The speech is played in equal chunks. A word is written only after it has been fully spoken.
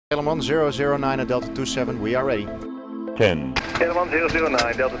Element 009 at Delta 27, we are ready. 10. Element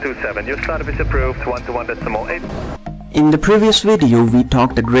 009, Delta 27, your startup is approved, 121.8. In the previous video, we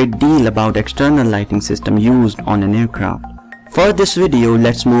talked a great deal about external lighting system used on an aircraft. For this video,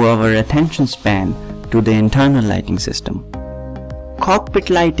 let's move our attention span to the internal lighting system. Cockpit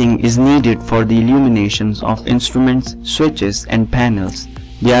lighting is needed for the illuminations of instruments, switches, and panels.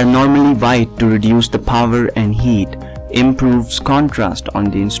 They are normally white to reduce the power and heat, improves contrast on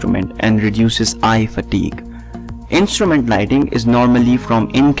the instrument, and reduces eye fatigue. Instrument lighting is normally from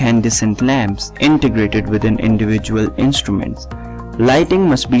incandescent lamps integrated within individual instruments. Lighting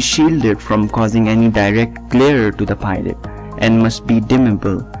must be shielded from causing any direct glare to the pilot and must be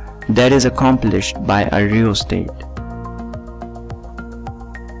dimmable. That is accomplished by a rheostat.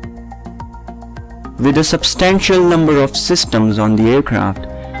 With a substantial number of systems on the aircraft,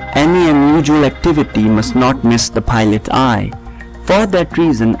 any unusual activity must not miss the pilot's eye. For that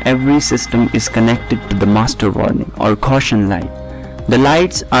reason, every system is connected to the master warning or caution light. The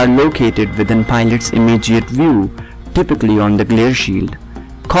lights are located within pilot's immediate view, typically on the glare shield.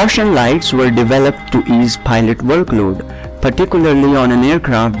 Caution lights were developed to ease pilot workload, particularly on an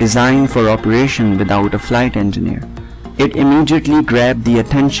aircraft designed for operation without a flight engineer. It immediately grabbed the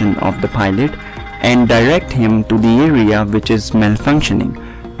attention of the pilot and direct him to the area which is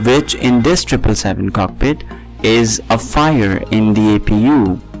malfunctioning, which in this 777 cockpit is a fire in the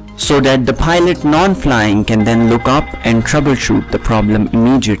APU, so that the pilot non-flying can then look up and troubleshoot the problem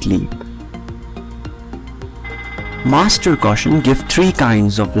immediately. Master caution give three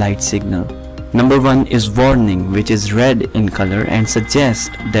kinds of light signal. Number 1 is warning, which is red in color and suggests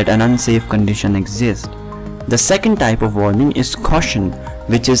that an unsafe condition exists. The second type of warning is caution,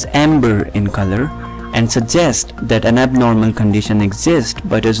 which is amber in color and suggests that an abnormal condition exists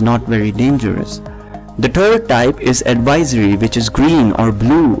but is not very dangerous. The third type is advisory, which is green or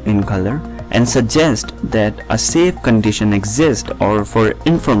blue in color and suggests that a safe condition exists or for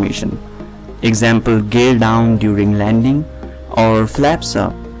information. Example, gear down during landing or flaps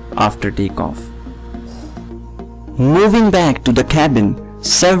up after takeoff. Moving back to the cabin,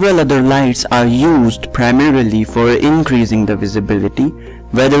 several other lights are used primarily for increasing the visibility,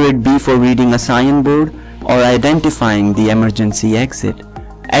 whether it be for reading a signboard or identifying the emergency exit.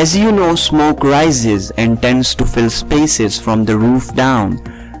 As you know, smoke rises and tends to fill spaces from the roof down.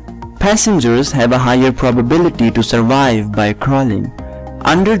 Passengers have a higher probability to survive by crawling.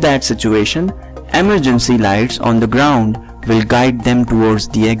 Under that situation, emergency lights on the ground will guide them towards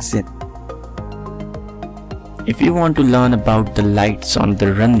the exit. If you want to learn about the lights on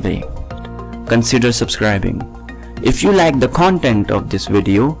the runway, consider subscribing. If you like the content of this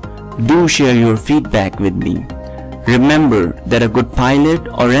video, do share your feedback with me. Remember that a good pilot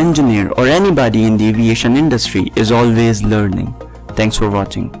or engineer or anybody in the aviation industry is always learning. Thanks for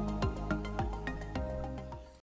watching.